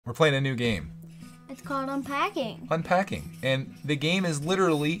We're playing a new game. It's called Unpacking. Unpacking. And the game is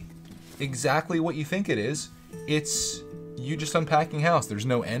literally exactly what you think it is. It's you just unpacking house. There's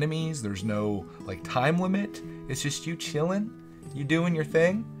no enemies. There's no like time limit. It's just you chilling, you doing your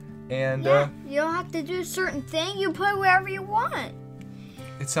thing, and yeah, you don't have to do a certain thing. You put wherever you want.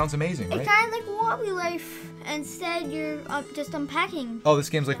 It sounds amazing, right? It's kind of like Wobbly Life. Instead, you're just unpacking. Oh, this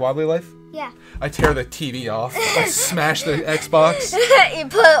game's like Wobbly Life? Yeah. I tear the TV off. I smash the Xbox. You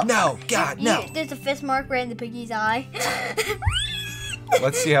put, no, God, no. There's a fist mark right in the piggy's eye.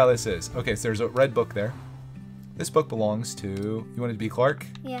 Let's see how this is. Okay, so there's a red book there. This book belongs to... You want it to be Clark?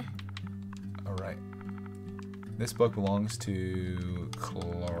 Yeah. All right. This book belongs to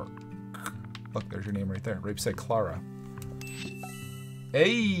Clark. Look, there's your name right there. Right beside Clara.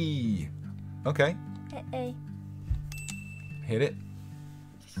 Hey! Okay. Hey. Hit it.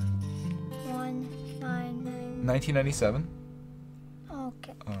 199. 1997.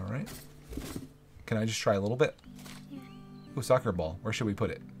 Okay. All right. Can I just try a little bit? Yeah. Ooh, soccer ball. Where should we put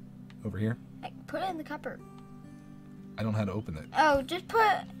it? Over here? Put it in the cupboard. I don't know how to open it. Oh, just put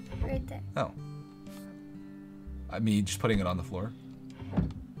it right there. Oh. Me just putting it on the floor.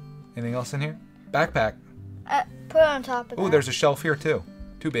 Anything else in here? Backpack. Put it on top of that. Ooh, there's a shelf here too.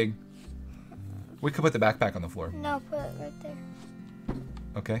 Too big. We could put the backpack on the floor. No, put it right there.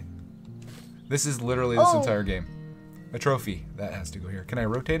 Okay. This is literally this entire game. A trophy. That has to go here. Can I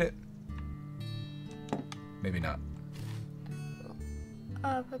rotate it? Maybe not.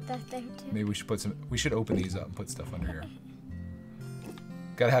 Put that there too. Maybe we should put some... We should open these up and put stuff under here.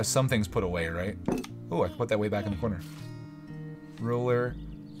 Gotta have some things put away, right? Oh, I can put that way back in the corner. Ruler.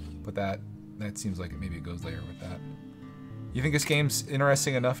 Put that... That seems like maybe it goes there with that. You think this game's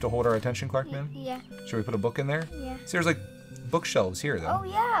interesting enough to hold our attention, Clark, man? Yeah. Should we put a book in there? Yeah. See, there's like bookshelves here, though. Oh,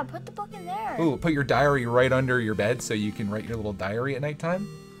 yeah. Put the book in there. Ooh, put your diary right under your bed so you can write your little diary at nighttime.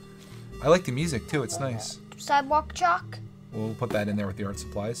 I like the music, too. It's nice. Sidewalk chalk. We'll put that in there with the art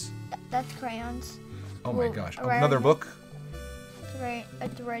supplies. That's crayons. Oh, my gosh. Oh, around another it. book.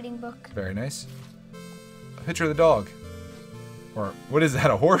 It's a writing book. Very nice. A picture of the dog. Or, what is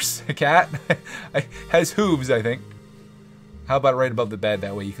that, a horse? A cat? Has hooves, I think. How about right above the bed?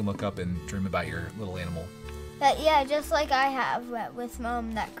 That way you can look up and dream about your little animal. Yeah, just like I have with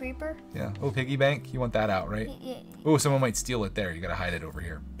that creeper. Yeah. Oh, piggy bank. You want that out, right? Yeah. Oh, someone might steal it there. You gotta hide it over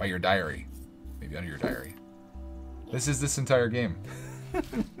here. By your diary. Maybe under your diary. Yeah. This is this entire game.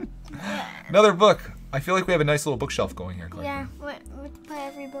 Yeah. Another book. I feel like we have a nice little bookshelf going here, Clay. Yeah, we'll put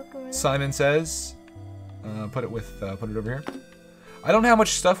every book over there. Simon Says. Put it over here. I don't know how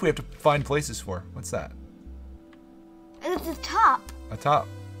much stuff we have to find places for. What's that? It's a top. A top.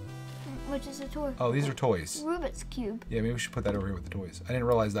 Which is a toy. Oh, these are toys. Rubik's Cube. Yeah, maybe we should put that over here with the toys. I didn't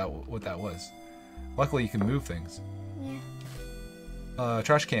realize what that was. Luckily, you can move things. Yeah.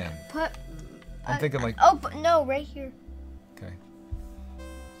 Trash can. I'm thinking like... Oh, but no, right here. Okay.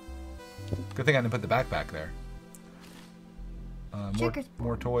 Good thing I didn't put the backpack there.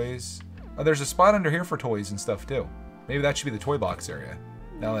 More toys. Oh, there's a spot under here for toys and stuff, too. Maybe that should be the toy box area,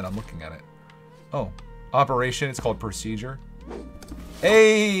 now that I'm looking at it. Oh, Operation. It's called Procedure.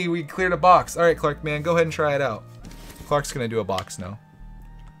 Hey, we cleared a box. All right, Clark, man, go ahead and try it out. Clark's going to do a box now.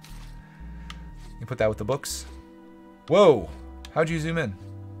 You put that with the books. Whoa. How'd you zoom in?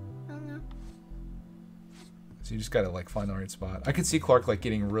 I don't know. So you just got to, like, find the right spot. I could see Clark, like,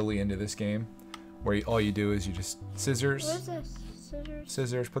 getting really into this game, where all you do is you just... Scissors. What is this? Scissors?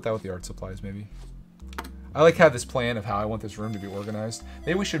 Scissors. Put that with the art supplies, maybe. I like have this plan of how I want this room to be organized.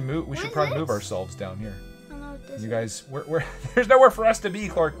 Maybe we should move. We should probably move ourselves down here. I don't know what this You guys, there's nowhere for us to be,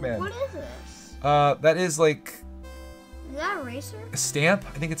 Clark, man. What is this? That is like Is that a eraser? a stamp.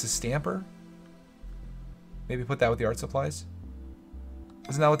 I think it's a stamper. Maybe put that with the art supplies.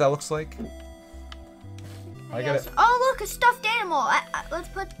 Isn't that what that looks like? I got it. Oh, look, a stuffed animal. Let's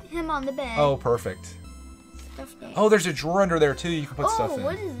put him on the bed. Oh, perfect. Stuffed animal. Oh, there's a drawer under there too. You can put stuff in. Oh,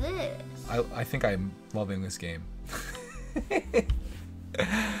 what is this? I think I'm loving this game. Where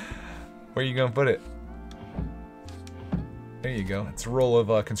are you gonna put it? There you go. It's a roll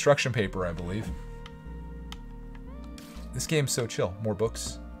of construction paper, I believe. This game's so chill. More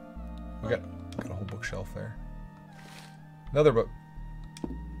books. We got a whole bookshelf there. Another book.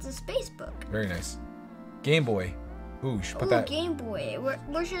 It's a space book. Very nice. Game Boy. Ooh, you should put that. Game Boy.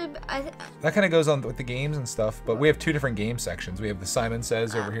 Where should That kind of goes on with the games and stuff, but we have two different game sections. We have the Simon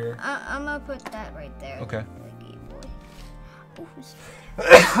Says over here. I'm gonna put that right there. Okay. The Game Boy.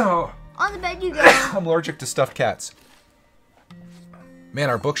 Oh, on the bed you go. I'm allergic to stuffed cats. Man,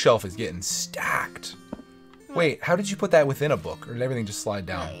 our bookshelf is getting stacked. Wait, how did you put that within a book, or did everything just slide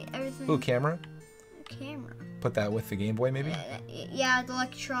down? Everything. Ooh, camera. Camera. put that with the Game Boy, maybe? Yeah, the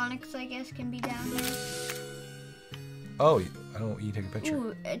electronics, I guess, can be down there. Oh, I don't want you to take a picture.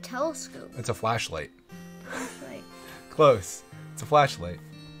 Ooh, a telescope. It's a flashlight. Flashlight. Close. It's a flashlight.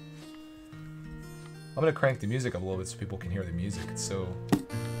 I'm gonna crank the music up a little bit so people can hear the music. It's so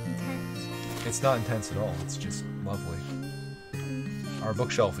Intense. It's not intense at all. It's just lovely. Our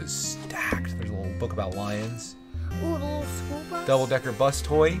bookshelf is stacked. There's a little book about lions. Ooh, the little school bus. Double-decker bus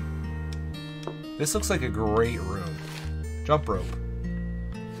toy. This looks like a great room. Jump rope.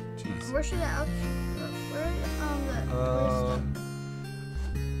 Jeez. Where should I?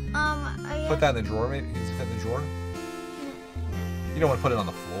 I Put that in the drawer, maybe. Is it in the drawer? You don't want to put it on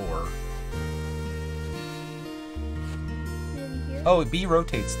the floor. Maybe here. Oh, B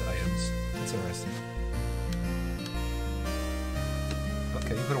rotates the items. That's interesting.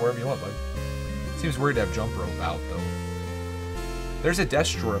 Okay, you put it wherever you want, bud. Seems weird to have jump rope out, though. There's a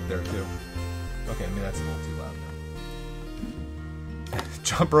desk drawer up there, too. Okay, maybe that's a little too loud.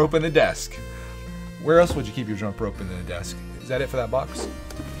 Jump rope in the desk. Where else would you keep your jump rope in the desk? Is that it for that box?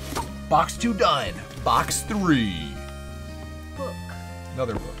 Box 2 done. Box 3. Book.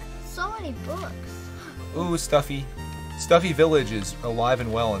 Another book. So many books. Ooh, Stuffy. Stuffy Village is alive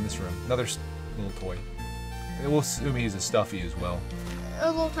and well in this room. Another little toy. We'll assume he's a Stuffy as well. A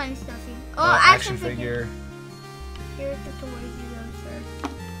little tiny Stuffy. Oh, action figure. Here's the toys you go, sir.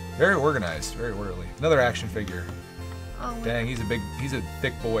 Very organized. Very orderly. Another action figure. Oh, Dang, he's a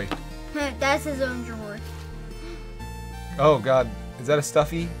thick boy. that's his own drawer. Oh God, is that a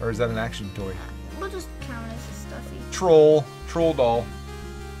Stuffy or is that an action toy? We'll just count it as a Stuffy. Troll doll.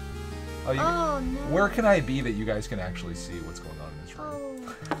 Oh, Oh, no. Where can I be that you guys can actually see what's going on in this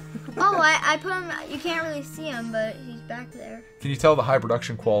room? Oh, I put him. You can't really see him, but he's back there. Can you tell the high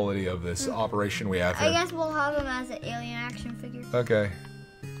production quality of this operation we have here? I guess we'll have him as an alien action figure. Okay.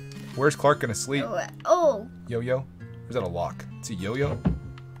 Where's Clark gonna sleep? Oh. Yo-yo? Or is that a lock? It's a yo-yo?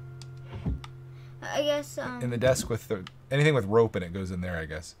 I guess. In the desk with anything with rope in it goes in there, I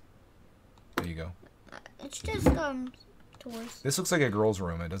guess. There you go. It's just toys. This looks like a girl's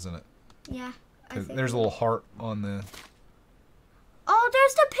room, doesn't it? Yeah. There's a little heart on the. Oh,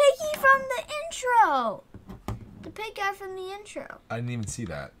 there's the piggy from the intro. The pig guy from the intro. I didn't even see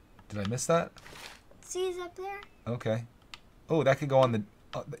that. Did I miss that? See, he's up there. Okay. Oh, that could go on the.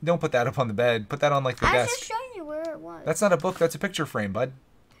 Don't put that up on the bed. Put that on like the I was desk. just showing you where it was. That's not a book. That's a picture frame, bud.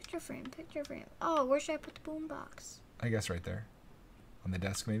 Picture frame. Picture frame. Oh, where should I put the boombox? I guess right there, on the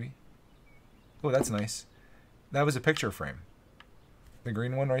desk maybe. Oh, that's nice. That was a picture frame. The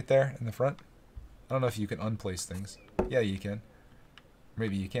green one right there in the front. I don't know if you can unplace things. Yeah, you can.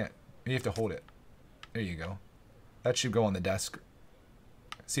 Maybe you can't. You have to hold it. There you go. That should go on the desk.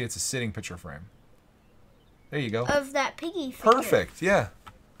 See, it's a sitting picture frame. There you go. Of that piggy figure. Perfect. Yeah.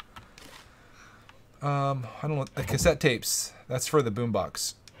 I don't know. The cassette tapes. That's for the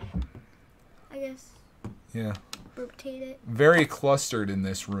boombox. I guess. Yeah. Rotate it. Very clustered in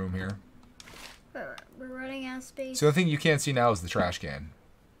this room here. We're running out of space. So the thing you can't see now is the trash can.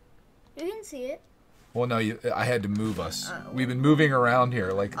 You can see it. Well, no, I had to move us. We've been moving around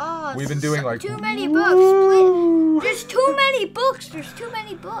here. Like, we've been doing like... Too many books. Please. There's too many books. There's too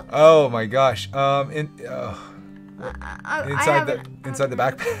many books. Oh, my gosh. Inside the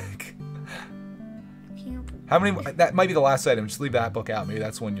backpack. How many... That might be the last item. Just leave that book out. Maybe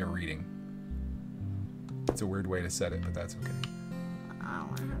that's one you're reading. It's a weird way to set it, but that's okay. I don't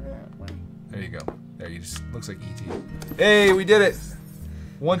want to have it that way. There you go. There, you just... Looks like E.T. Hey, we did it!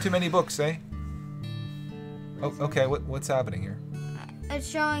 One too many books, eh? Oh, okay, what's happening here? It's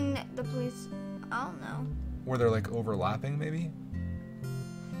showing the police. I don't know. Were they like overlapping, maybe?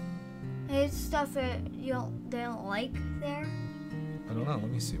 It's stuff that they don't like there. I don't know.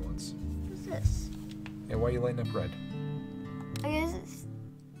 Let me see once. What's this? Yeah, why are you lighting up red? I guess it's...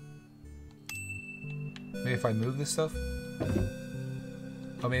 Maybe if I move this stuff?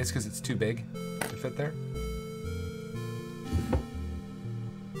 I mean, it's because it's too big to fit there.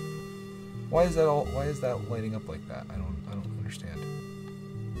 Why is that lighting up like that? I don't understand.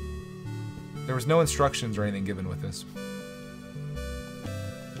 There was no instructions or anything given with this.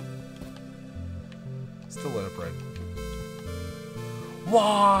 Still lit up red.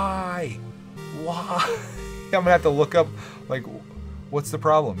 Why? Why? I'm gonna have to look up, like, what's the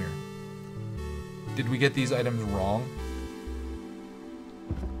problem here? Did we get these items wrong?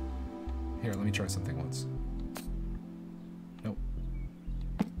 Here, let me try something once. Nope.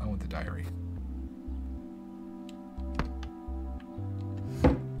 I want the diary.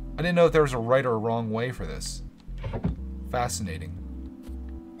 I didn't know if there was a right or a wrong way for this. Fascinating.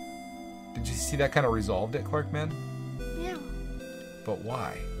 Did you see that kind of resolved it, Clark, man? Yeah. But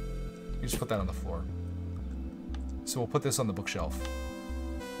why? You just put that on the floor. So we'll put this on the bookshelf.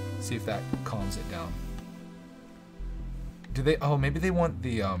 See if that calms it down. Do they? Oh, maybe they want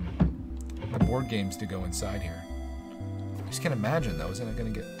the board games to go inside here. I just can't imagine though. Isn't it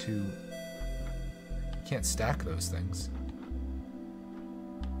going to get too? You can't stack those things.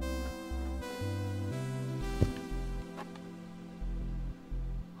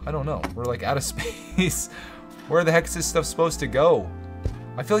 I don't know. We're like out of space. Where the heck is this stuff supposed to go?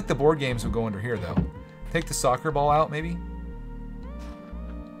 I feel like the board games will go under here though. Take the soccer ball out maybe.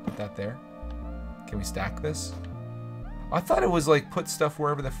 Put that there. Can we stack this? I thought it was like put stuff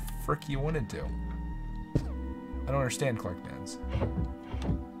wherever the frick you wanted to. I don't understand Clark Mans.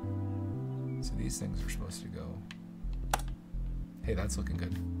 So these things are supposed to go. Hey, that's looking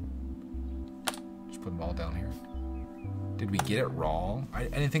good. Just put them all down here. Did we get it wrong? I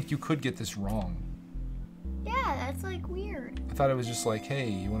didn't think you could get this wrong. Yeah, that's like weird. I thought it was just like, hey,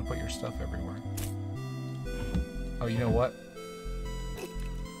 you want to put your stuff everywhere. Oh, you know what?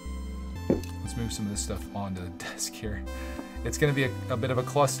 Let's move some of this stuff onto the desk here. It's going to be a bit of a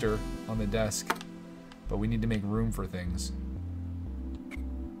cluster on the desk, but we need to make room for things.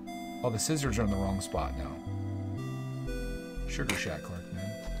 Oh, the scissors are in the wrong spot now. Sugar Shack, Clark,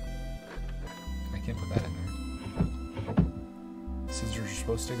 man. I can't put that in there. Scissors are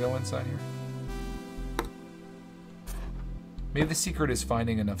supposed to go inside here. Maybe the secret is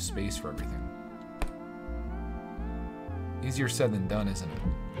finding enough space for everything. Easier said than done, isn't it?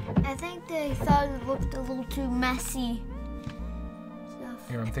 I think they thought it looked a little too messy. Stuff.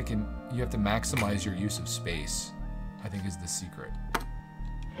 Here, I'm thinking you have to maximize your use of space, I think is the secret.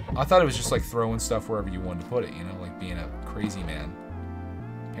 I thought it was just like throwing stuff wherever you wanted to put it, you know, like being a crazy man.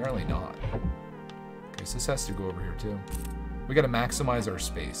 Apparently not. Okay, so this has to go over here too. We got to maximize our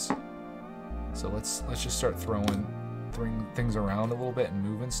space. So let's just start throwing things around a little bit and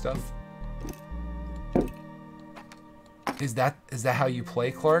moving stuff. Is that how you play,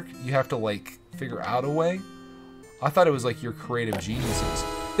 Clark? You have to like figure out a way? I thought it was like your creative geniuses.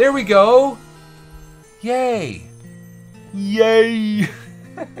 There we go! Yay! Yay!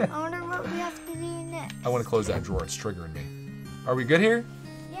 I wonder what we have to do next. I want to close that drawer. It's triggering me. Are we good here?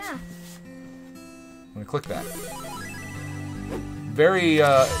 Yeah. I'm gonna click that. Very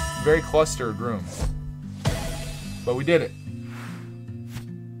clustered room. But we did it.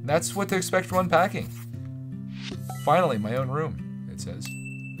 That's what to expect from unpacking. Finally, my own room, it says.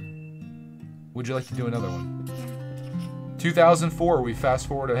 Would you like to do another one? 2004, we fast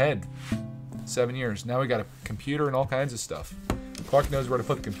forward ahead. 7 years. Now we got a computer and all kinds of stuff. Clark knows where to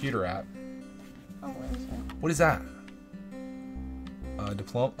put the computer at. Oh, what is that? What is that?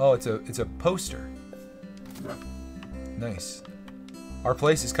 Diploma. Oh, it's a poster. Nice. Our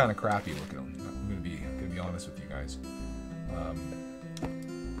place is kind of crappy looking. I'm gonna be honest with you guys.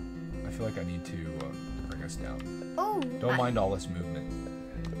 I feel like I need to bring us down. Oh. Don't mind all this movement.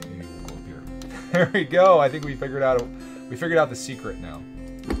 Maybe we'll go up here. There we go. I think we figured out the secret now.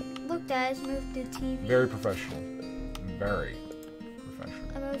 Look, guys, moved the TV. Very professional. Very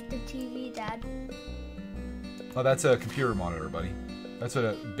professional. I moved the TV, Dad. Oh, that's a computer monitor, buddy. That's what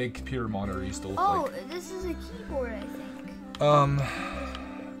a big computer monitor used to look like. Oh, this is a keyboard, I think.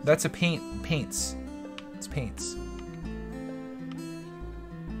 That's a paints. It's paints.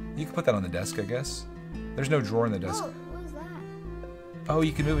 You can put that on the desk, I guess. There's no drawer in the desk. Oh, what is that? Oh,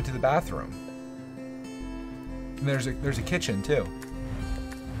 you can move it to the bathroom. And there's a kitchen too.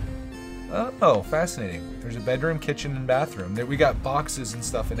 Oh, fascinating. There's a bedroom, kitchen, and bathroom. We got boxes and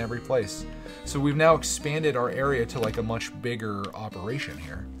stuff in every place. So we've now expanded our area to like a much bigger operation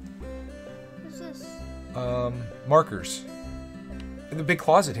here. What's this? Markers. In the big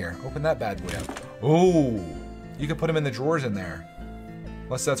closet here. Open that bad boy up. Oh, you can put them in the drawers in there.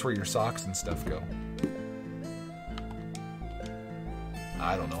 Unless that's where your socks and stuff go.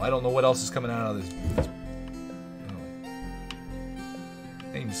 I don't know. I don't know what else is coming out of this. Oh.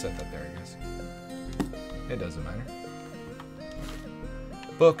 You can just set that there, I guess. It doesn't matter.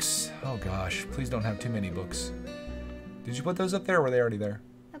 Books. Oh gosh, please don't have too many books. Did you put those up there or were they already there?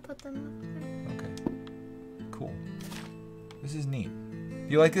 I put them up there. Okay. Cool. This is neat. Do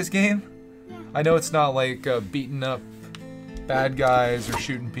you like this game? Yeah. I know it's not like beating up bad guys or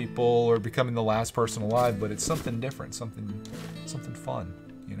shooting people or becoming the last person alive, but it's something different, something fun,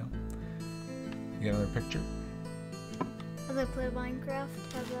 you know? You got another picture? As I play Minecraft,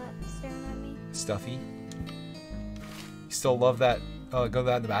 have that staring at me. Stuffy. You still love that? Go to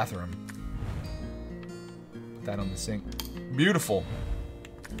that in the bathroom. Put that on the sink. Beautiful.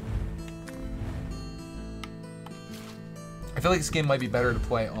 I feel like this game might be better to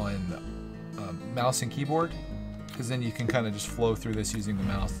play on mouse and keyboard, because then you can kind of just flow through this using the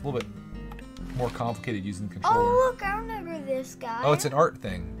mouse. A little bit more complicated using the controller. Oh, look, I remember this guy. Oh, it's an art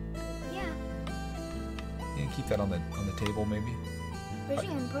thing. Yeah. You can keep that on the table, maybe. But you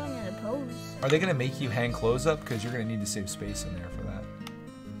can put him in a pose. Are they gonna make you hang clothes up? Because you're gonna need to save space in there for that.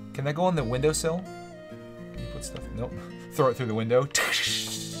 Can that go on the windowsill? Can you put stuff? Nope. Throw it through the window.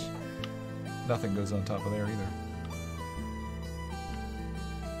 Nothing goes on top of there either.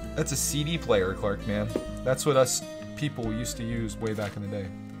 That's a CD player, Clark, man. That's what us people used to use way back in the day.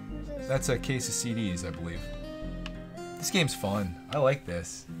 That's a case of CDs, I believe. This game's fun. I like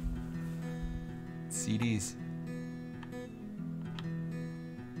this. CDs.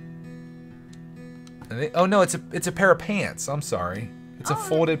 Oh no, it's a pair of pants. I'm sorry. It's a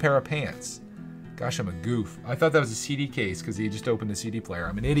folded pair of pants. Gosh, I'm a goof. I thought that was a CD case because he just opened the CD player.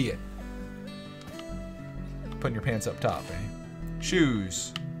 I'm an idiot. Putting your pants up top, eh?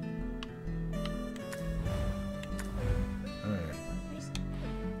 Shoes. Alright.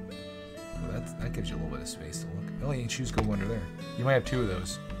 Well, that gives you a little bit of space to look. Oh, your shoes go under there. You might have two of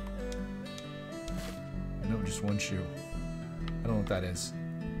those. No, just one shoe. I don't know what that is.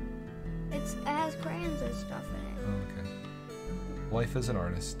 It has crayons and stuff in it. Oh, okay. Life as an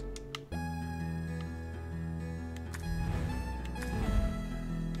artist.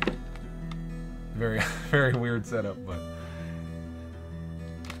 Very, very weird setup, but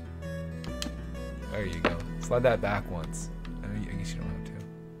there you go. Slide that back once. I guess you don't have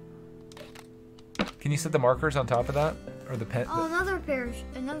to. Can you set the markers on top of that, or the pen? Oh, another pair,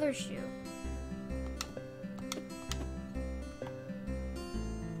 another shoe.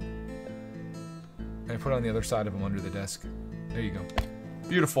 And put it on the other side of them under the desk. There you go.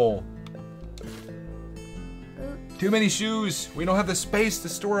 Beautiful. Too many shoes. We don't have the space to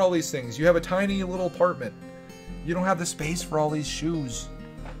store all these things. You have a tiny little apartment. You don't have the space for all these shoes.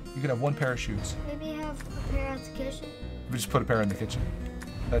 You can have one pair of shoes. Maybe have a pair at the kitchen. We just put a pair in the kitchen.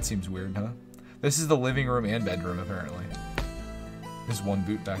 That seems weird, huh? This is the living room and bedroom, apparently. There's one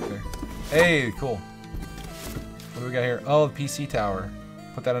boot back there. Hey, cool. What do we got here? Oh, the PC tower.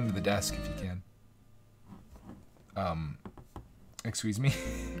 Put that under the desk if you can. Excuse me?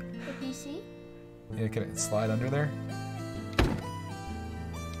 The PC? Yeah, can it slide under there?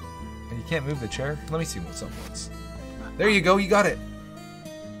 And you can't move the chair? Let me see what's up once. There you go, you got it!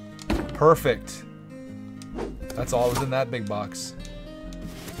 Perfect. That's all that was in that big box.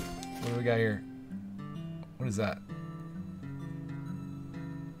 What do we got here? What is that?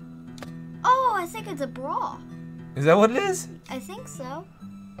 Oh, I think it's a bra. Is that what it is? I think so.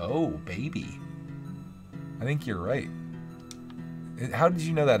 Oh, baby. I think you're right. How did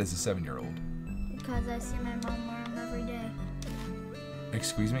you know that as a 7-year-old? Because I see my mom wear them every day.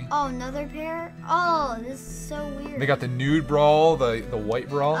 Excuse me? Oh, another pair? Oh, this is so weird. They got the nude bra, the white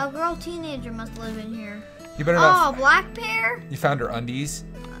bra. A girl teenager must live in here. You better not. Oh, black pair? You found her undies?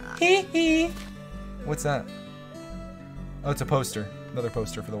 Hee hee. What's that? Oh, it's a poster. Another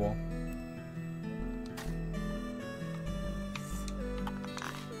poster for the wall.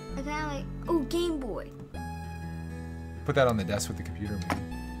 I kind of like, oh, Game Boy. Put that on the desk with the computer, maybe.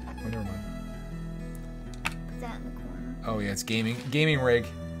 Oh, never mind. Put that in the corner. Oh yeah, it's gaming rig.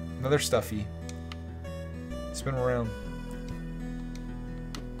 Another stuffy. Spin around.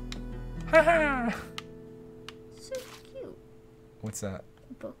 Haha. So cute. What's that?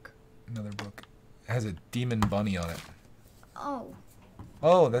 Book. Another book. It has a demon bunny on it. Oh.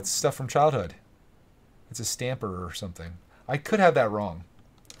 Oh, that's stuff from childhood. It's a stamper or something. I could have that wrong.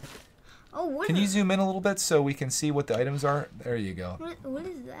 Oh, what? Can you zoom in a little bit so we can see what the items are? There you go. What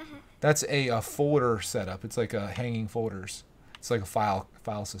is that? That's a folder setup. It's like hanging folders. It's like a file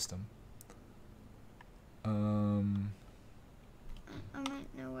system. I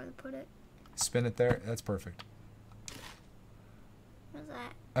might know where to put it. Spin it there. That's perfect. What's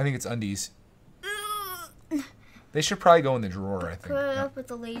that? I think it's undies. They should probably go in the drawer, I think. Put it up with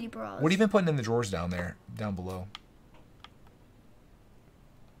the lady bras. What have you been putting in the drawers down there, down below?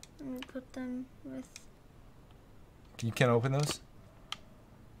 And put them with... You can't open those?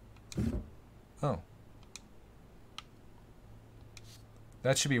 Oh.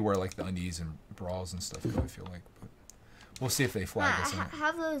 That should be where like the undies and bras and stuff go, I feel like. But we'll see if they flag us out.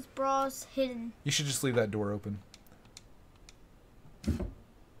 Have those bras hidden. You should just leave that door open. There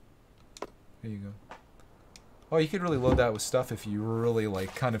you go. Oh, you could really load that with stuff if you were really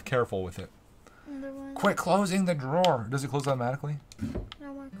like kind of careful with it. Another one. Quit closing the drawer. Does it close automatically? I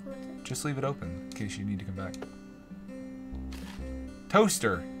want to close it. Just leave it open in case you need to come back.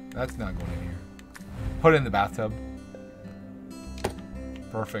 Toaster. That's not going in here. Put it in the bathtub.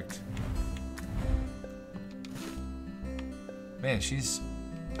 Perfect. Man, she's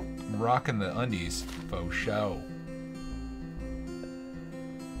rocking the undies. Faux show.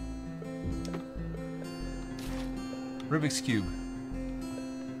 Rubik's Cube.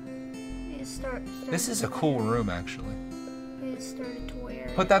 Start This is a cool room, actually. Start a toy.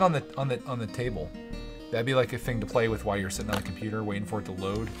 Put that on the table. That'd be like a thing to play with while you're sitting on the computer waiting for it to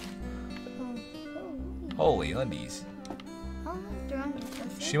load. Holy undies. Oh, look, they're undies.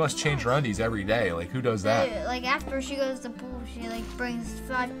 She must change her undies every day. Like, who does that? Like, after she goes to the pool, she, like, brings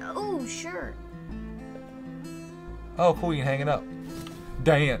 5... Oh, shirt. Oh, cool, you can hang it up.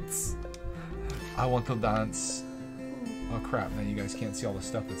 Dance. I want to dance. Oh, crap. Now you guys can't see all the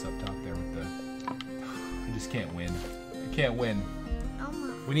stuff that's up top there with the... I just can't win. I can't win. Oh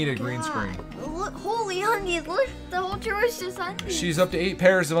my We need a God. green screen. Look, holy undies. Look, the whole tour is just undies. She's up to 8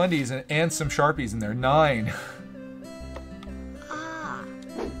 pairs of undies and some Sharpies in there. 9. Ah.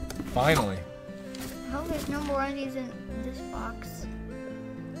 Finally. I hope there's no more undies in this box.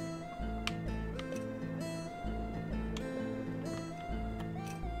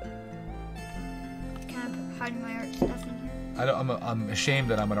 Can I hide my art stuff in here? I'm ashamed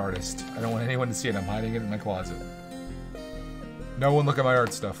that I'm an artist. I don't want anyone to see it. I'm hiding it in my closet. No one look at my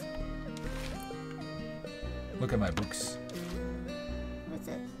art stuff. Look at my books. What's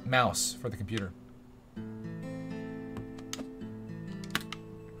this? Mouse for the computer.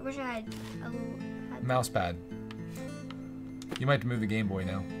 I wish I had a little... Mouse pad. You might have to move the Game Boy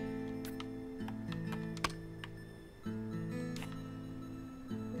now.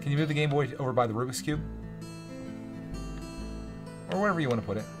 Can you move the Game Boy over by the Rubik's Cube? Or wherever you want to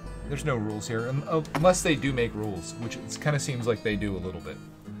put it. There's no rules here, unless they do make rules, which it kind of seems like they do a little bit.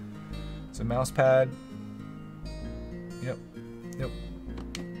 So mouse pad. Yep. Yep.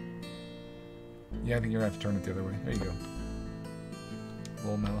 Yeah, I think you're going to have to turn it the other way. There you go.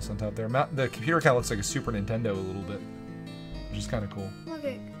 Little mouse on top there. The computer kind of looks like a Super Nintendo a little bit, which is kind of cool. Look,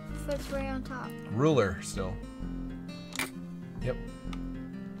 it fits right on top. Ruler still. Yep.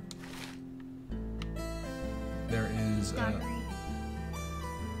 There is... Diary.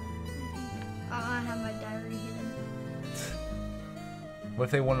 I have my diary hidden. What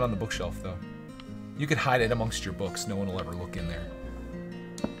if they want it on the bookshelf, though? You could hide it amongst your books. No one will ever look in there.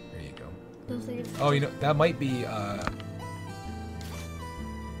 There you go. Oh, you know, that might be... I'm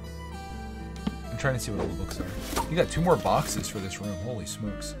trying to see what all the books are. You got 2 more boxes for this room. Holy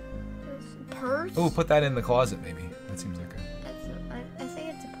smokes. Purse? Oh, put that in the closet, maybe. That seems like a... I think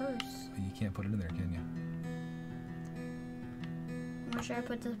it's a purse. You can't put it in there, can you? Where should I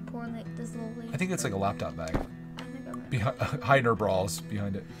put this this little lady? I think it's like a laptop bag. I think I'm... Hiding her bras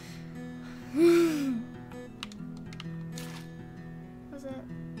behind it. What's it?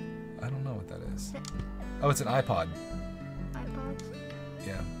 I don't know what that is. Oh, it's an iPod. iPod?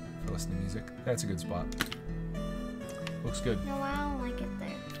 Yeah, for listening to music. That's a good spot. Looks good. No, I don't like it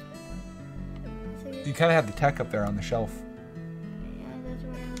there. You kind of have the tech up there on the shelf. Yeah, that's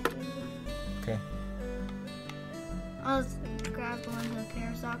where I like it. Okay. I'll just grab one of the pair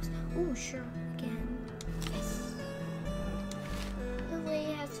of socks. Ooh, sure, again. Yes. The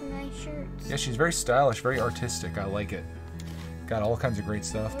lady has some nice shirts. Yeah, she's very stylish, very artistic. I like it. Got all kinds of great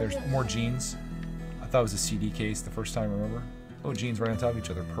stuff. There's more jeans. I thought it was a CD case the first time, remember? Oh, jeans right on top of each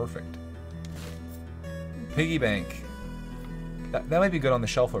other. Perfect. Piggy bank. That might be good on the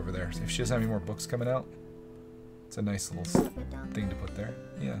shelf over there. If she doesn't have any more books coming out. It's a nice little thing to put there.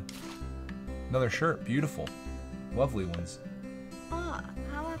 Yeah. Another shirt. Beautiful. Lovely ones. Oh,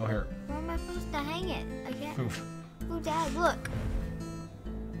 Here. Where am I supposed to hang it? I can't. Oof. Ooh, Dad, look.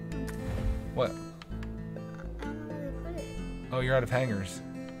 What? I don't know where to put it. Oh, you're out of hangers.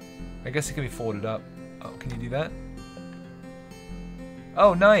 I guess it can be folded up. Oh, can you do that?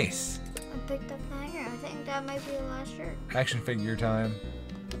 Oh, nice. I picked up the hanger. I think that might be the last shirt. Action figure time.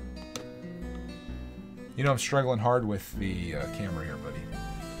 You know, I'm struggling hard with the camera here, buddy.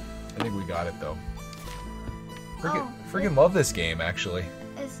 I think we got it, though. Freaking love this game, actually.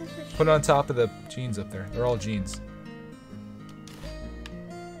 Is this a Put it on top of the jeans up there. They're all jeans.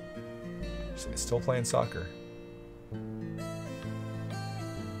 Still playing soccer. Can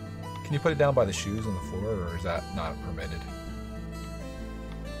you put it down by the shoes on the floor, or is that not permitted?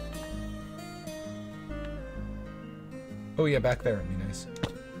 Oh yeah, back there would be nice.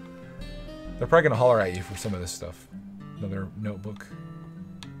 They're probably gonna holler at you for some of this stuff. Another notebook.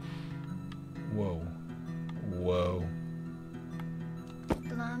 Whoa. Whoa.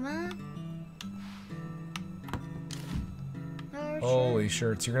 llama? Holy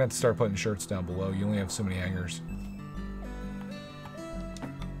shirts. You're gonna have to start putting shirts down below. You only have so many hangers.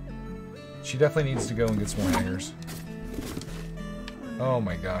 She definitely needs to go and get some more hangers. Oh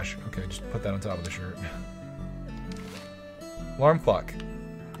my gosh. Okay, just put that on top of the shirt. Alarm clock.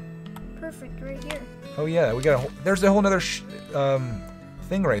 Perfect, right here. Oh yeah, we got there's a whole nother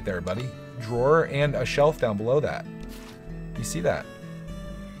thing right there, buddy. Drawer and a shelf down below that. You see that?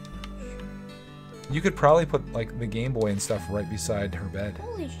 You could probably put like the Game Boy and stuff right beside her bed.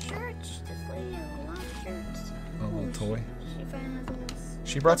 Holy shirts! This lady has a lot of shirts. A little toy. She finally has a nice.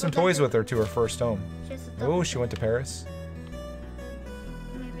 She brought some toys with her to her first home. She has a double Oh, she went to Paris.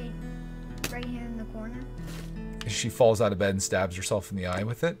 Maybe right here in the corner. She falls out of bed and stabs herself in the eye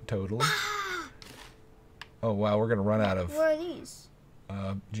with it. Totally. Oh wow, we're gonna run out of What are these?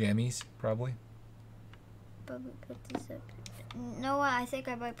 jammies probably. But we put these up. No, I think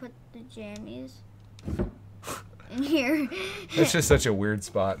I might put the jammies in here. That's just such a weird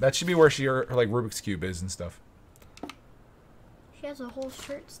spot. That should be where her like Rubik's Cube is and stuff. She has a whole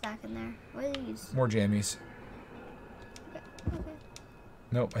shirt stack in there. What are these? More jammies. Okay.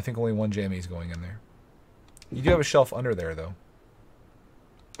 Nope, I think only one jammy is going in there. You do have a shelf under there though.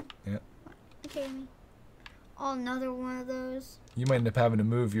 Yeah. Okay. Oh, another one of those. You might end up having to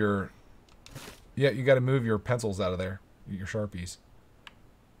move your... Yeah, you got to move your pencils out of there. Your Sharpies.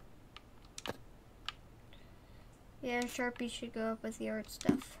 Yeah, Sharpie should go up with the art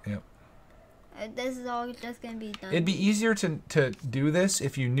stuff. Yep. This is all just going to be done. It'd be easier to do this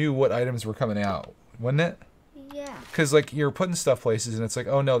if you knew what items were coming out, wouldn't it? Yeah. Because, like, you're putting stuff places, and it's like,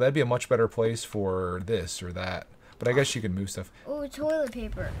 oh, no, that'd be a much better place for this or that. But I guess you can move stuff. Oh, toilet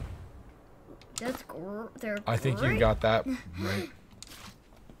paper. That's they're I think great. you got that right.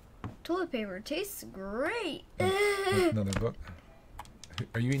 Toilet paper tastes great. Another book.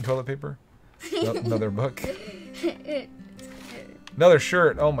 Are you eating toilet paper? Another book. Another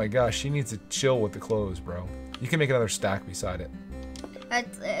shirt. Oh my gosh, she needs to chill with the clothes, bro. You can make another stack beside it.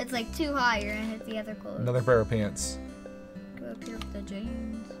 It's like too high. You're gonna hit the other clothes. Another pair of pants. Go up here with the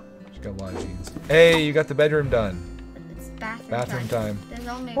jeans. She's got a lot of jeans. Hey, you got the bedroom done. It's bathroom, Bathroom time. There's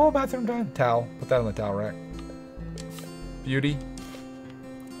only Oh, bathroom time. Towel. Put that on the towel rack. Beauty.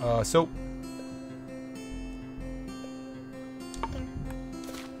 Soap. there.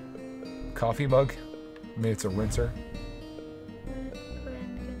 Coffee mug. Maybe it's a rinser. Put it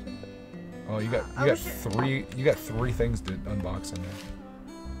in the kitchen. Oh, you got three things to unbox in there.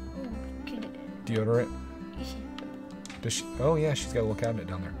 Ooh, can it, Deodorant. Does she? Oh yeah, she's got a little cabinet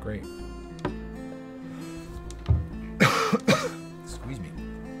down there. Great. Squeeze me.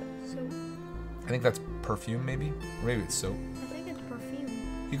 So I think that's perfume, maybe, or maybe it's soap. I think it's perfume.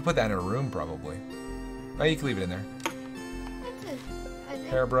 You can put that in her room, probably. Oh, you can leave it in there. That's it. I think.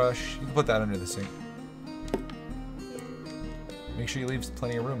 Hairbrush. You can put that under the sink. Yeah. Make sure you leave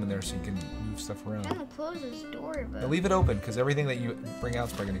plenty of room in there so you can move stuff around. I'm gonna close this door, but Now leave it open, because everything that you bring out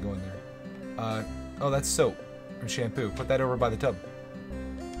is probably going to go in there. Oh, that's soap and shampoo. Put that over by the tub.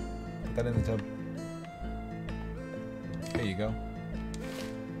 Put that in the tub. There you go.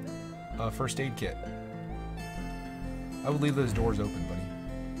 First aid kit. I would leave those doors open, buddy.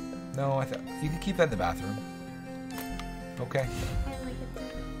 No, you can keep that in the bathroom. Okay. I like it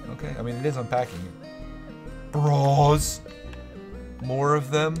there. Okay. I mean, it is unpacking. Bras. More of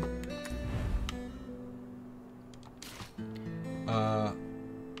them.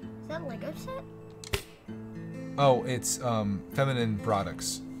 Is that Lego set? Oh, it's feminine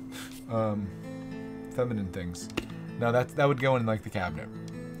products. Feminine things. No, that would go in like the cabinet,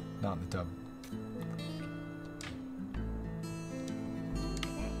 not in the tub.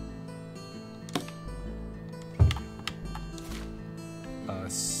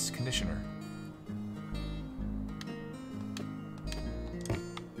 Conditioner.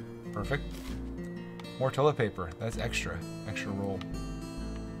 Perfect. More toilet paper. That's extra roll.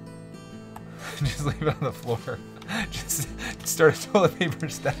 Just leave it on the floor. Just start a toilet paper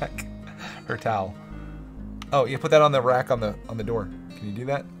stack. Her towel. Oh, you put that on the rack on the door. Can you do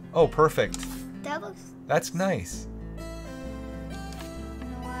that? Oh, perfect. That looks. That's nice. You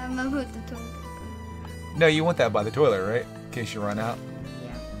know what? I'm gonna put the toilet paper. No, you want that by the toilet, right? In case you run out.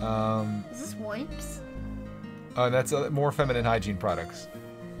 Yeah. Is this wipes? Oh, that's more feminine hygiene products.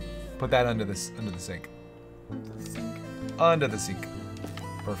 Put that under the sink. Under the sink. Under the sink.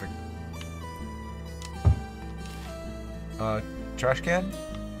 Perfect. Trash can?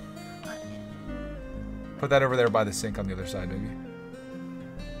 Put that over there by the sink on the other side, maybe.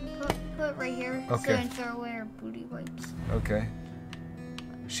 Put it right here. Okay. So I can throw away our booty wipes. Okay.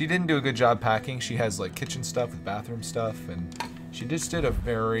 She didn't do a good job packing. She has like kitchen stuff with bathroom stuff, and she just did a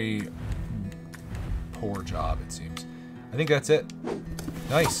very poor job, it seems. I think that's it.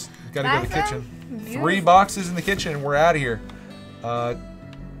 Nice. Gotta go to the kitchen. Beautiful. 3 boxes in the kitchen, and we're out of here.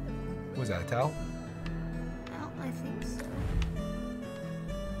 Was that a towel? I think so.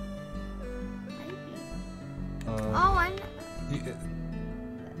 Maybe. Oh, I know. It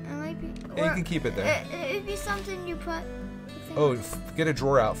might be. Yeah, you can keep it there. It'd be something you put. Oh, get a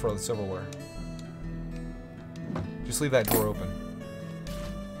drawer out for the silverware. Just just leave that drawer open.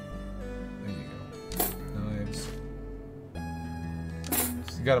 There you go. Knives.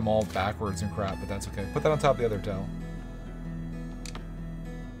 You got them all backwards and crap, but that's okay. Put that on top of the other towel.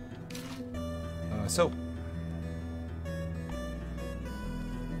 Soap.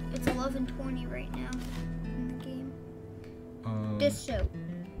 It's 11:20 right now in the game. Dish soap.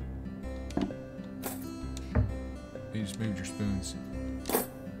 You just moved your spoons.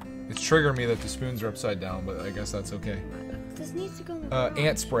 It's triggering me that the spoons are upside down, but I guess that's okay. This needs to go in the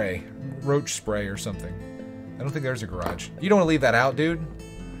Ant spray. Roach spray or something. I don't think there's a garage. You don't want to leave that out, dude.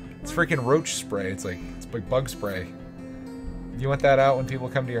 It's freaking roach spray. It's like bug spray. You want that out when people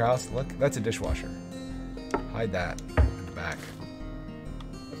come to your house? Look, that's a dishwasher. Hide that in the back.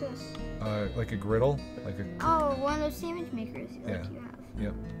 What's this? Like a griddle, like a. Oh, one of those sandwich makers like Yeah. you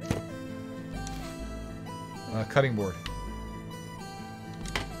have. Yep. Cutting board.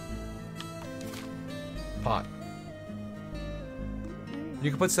 Pot. You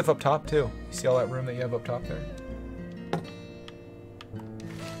can put stuff up top too. You see all that room that you have up top there?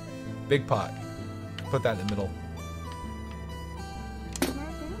 Big pot. Put that in the middle.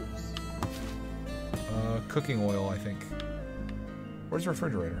 Cooking oil, I think. Where's the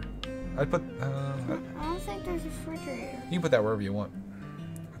refrigerator? I'd put. I don't think there's a refrigerator. You can put that wherever you want.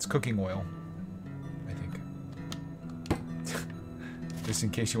 It's cooking oil, I think. Just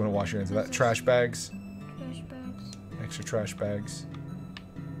in case you want to wash your hands with that. Trash bags. Trash bags. Extra trash bags.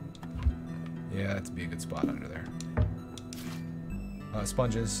 Yeah, that'd be a good spot under there.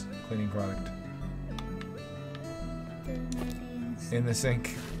 Sponges, cleaning product. In the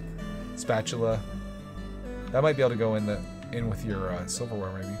sink. Spatula. That might be able to go in with your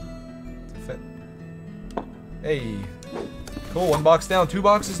silverware, maybe. To fit. Hey, cool. 1 box down, 2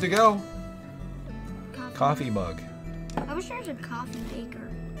 boxes to go. Coffee mug. I wish there was a coffee maker.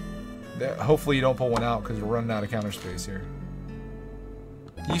 Hopefully you don't pull one out because we're running out of counter space here.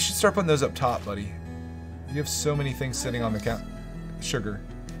 You should start putting those up top, buddy. You have so many things sitting on the counter. Sugar.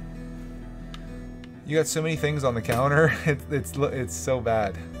 You got so many things on the counter. It's so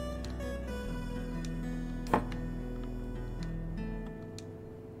bad.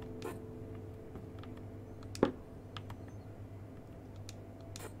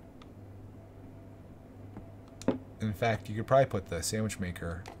 In fact, you could probably put the sandwich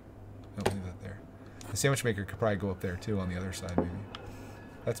maker. Don't leave that there. The sandwich maker could probably go up there too on the other side, maybe.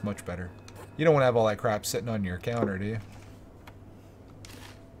 That's much better. You don't want to have all that crap sitting on your counter, do you?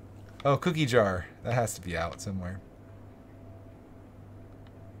 Oh, cookie jar. That has to be out somewhere.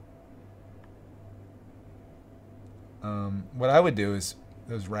 What I would do is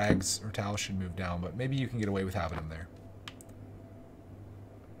those rags or towels should move down, but maybe you can get away with having them there.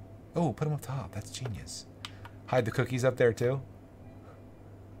 Oh, put them up top. That's genius. Hide the cookies up there too.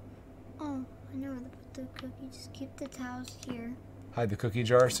 Oh, I know where to put the cookies. Keep the towels here. Hide the cookie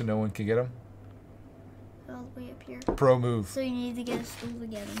jar so no one can get them. All the way up here. Pro move. So you need to get a stool to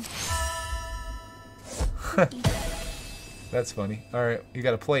get them. That's funny. All right, you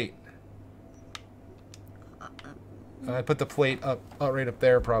got a plate. I put the plate up, right up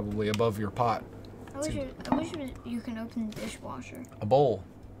there, probably above your pot. I wish you can open the dishwasher. A bowl.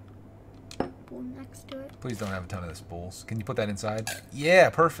 Bowl next to it. Please don't have a ton of this bowls. Can you put that inside? Yeah,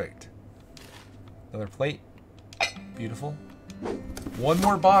 perfect. Another plate. Beautiful. 1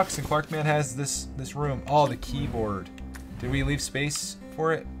 more box and Clarkman has this room. Oh, the keyboard. Did we leave space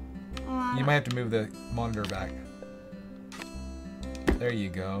for it? You might have to move the monitor back. There you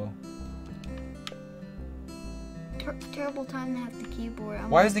go. Terrible time to have the keyboard.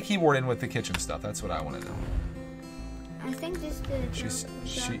 Why is the keyboard in with the kitchen stuff? That's what I want to know. I think just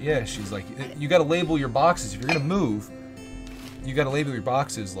the... Yeah, she's like, you got to label your boxes. If you're going to move, you got to label your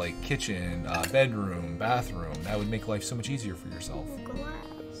boxes like kitchen, bedroom, bathroom. That would make life so much easier for yourself.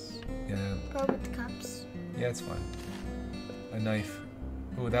 Glass. Yeah. Probably with the cups. Yeah, it's fine. A knife.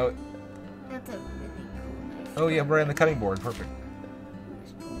 Oh, that would... That's a really cool knife. Oh, yeah, right on the cutting board. Perfect.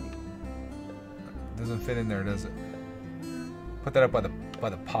 Doesn't fit in there, does it? Put that up by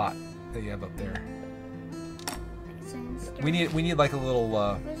the pot that you have up there. We need like a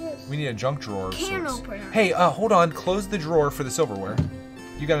little we need a junk drawer of Can sorts. opener. Hey, hold on. Close the drawer for the silverware.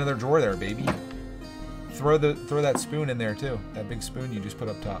 You got another drawer there, baby. Throw that spoon in there too. That big spoon you just put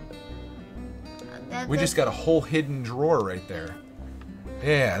up top. We just got a whole hidden drawer right there.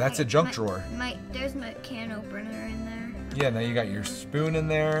 Yeah, that's a junk drawer. There's my can opener in there. Yeah, now you got your spoon in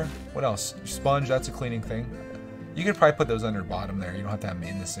there. What else? Your sponge, that's a cleaning thing. You could probably put those under bottom there. You don't have to have them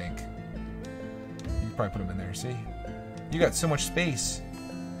in the sink. You could probably put them in there, see? You got so much space.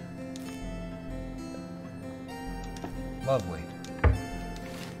 Lovely.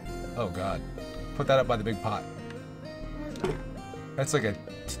 Oh, God. Put that up by the big pot. That's like a...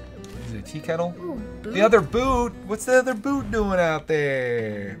 Is it a tea kettle? Ooh, boot? The other boot? What's the other boot doing out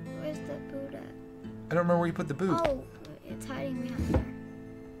there? Where's the boot at? I don't remember where you put the boot. Oh, it's hiding behind there.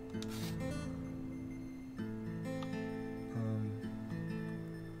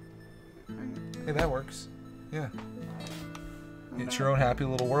 Hey, that works. Yeah. It's your own happy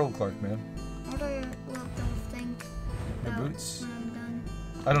little world, Clark, man. What do I let them think The about boots? when I'm done?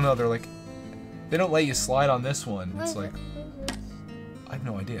 I don't know. They're like... They don't let you slide on this one. What It's is like... it? What is this? I have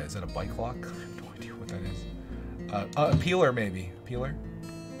no idea. Is that a bike lock? I have no idea what that is. A peeler, maybe. Peeler?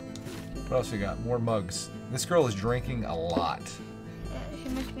 What else we got? More mugs. This girl is drinking a lot. She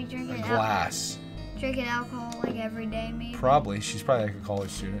must be A drinking glass. Drinking alcohol like every day, maybe. Probably. She's probably like a college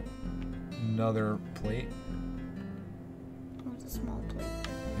student. Another plate. Oh, it's a small plate.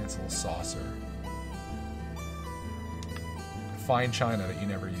 Yeah, it's a little saucer. Fine china that you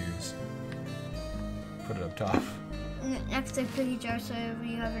never use. Put it up top. Next to cookie jar, so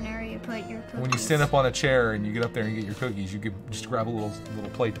you have an area to put your cookies. When you stand up on a chair and you get up there and get your cookies, you could just grab a little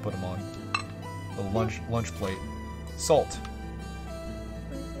plate to put them on. A little lunch plate. Salt.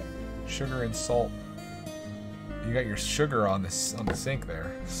 Sugar and salt. You got your sugar on the sink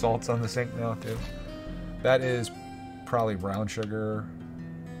there. Salt's on the sink now too. That is probably brown sugar.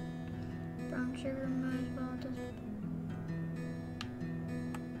 Brown sugar might as well just...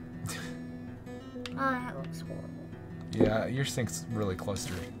 Oh, that looks horrible. Yeah, your sink's really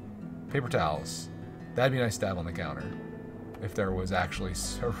clustered. Paper towels. That'd be nice to have on the counter. If there was actually a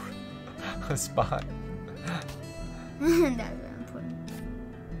spot. That's what I'm putting.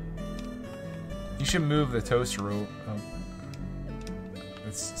 You should move the toaster.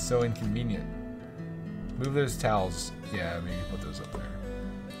 It's so inconvenient. Move those towels. Yeah, maybe put those up there.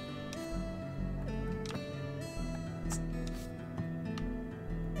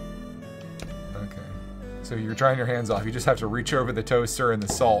 Okay. So you're drying your hands off. You just have to reach over the toaster and the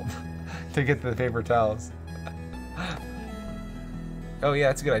salt to get the paper towels. Oh yeah,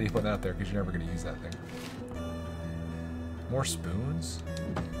 it's a good idea putting that up there because you're never going to use that thing. More spoons?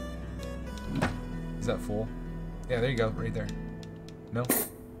 Is that full? Yeah, there you go, right there. No?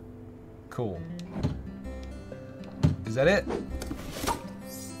 Cool. Is that it?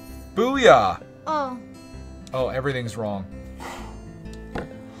 Booyah! Oh. Oh, everything's wrong.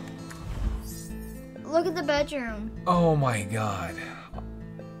 Look at the bedroom. Oh my god.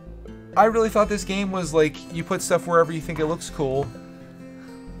 I really thought this game was like, you put stuff wherever you think it looks cool.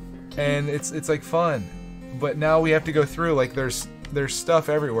 And it's like fun. But now we have to go through, like there's stuff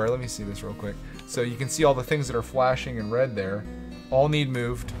everywhere. Let me see this real quick. So you can see all the things that are flashing in red there. All need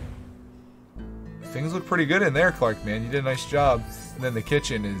moved. Things look pretty good in there, Clark, man. You did a nice job. And then the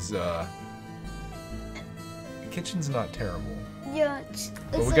kitchen is, the kitchen's not terrible. Yeah,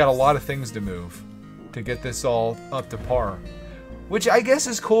 But we got a lot of things to move to get this all up to par. Which I guess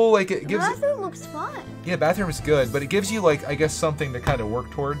is cool, like it gives... The bathroom looks fun. Yeah, bathroom is good, but it gives you, like, I guess something to kind of work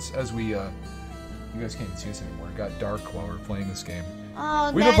towards as we, you guys can't even see us anymore. It got dark while we were playing this game.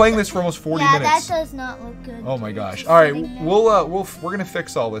 Oh, We've been playing this for almost 40 minutes. Yeah, that does not look good. Oh my gosh. Just Alright, sitting there. we're gonna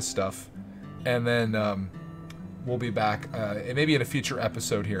fix all this stuff. And then, we'll be back, maybe in a future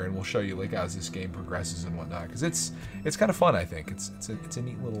episode here, and we'll show you, like, as this game progresses and whatnot. Because it's kind of fun, I think. It's a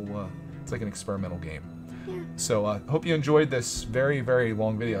neat little, it's like an experimental game. Yeah. So, hope you enjoyed this very, very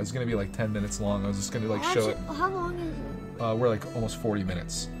long video. It's going to be like 10 minutes long. I was just going to, like, show it. How long is it? We're, like, almost 40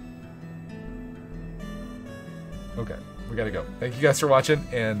 minutes. Okay, we gotta go. Thank you guys for watching,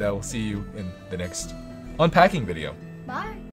 and we'll see you in the next unpacking video. Bye.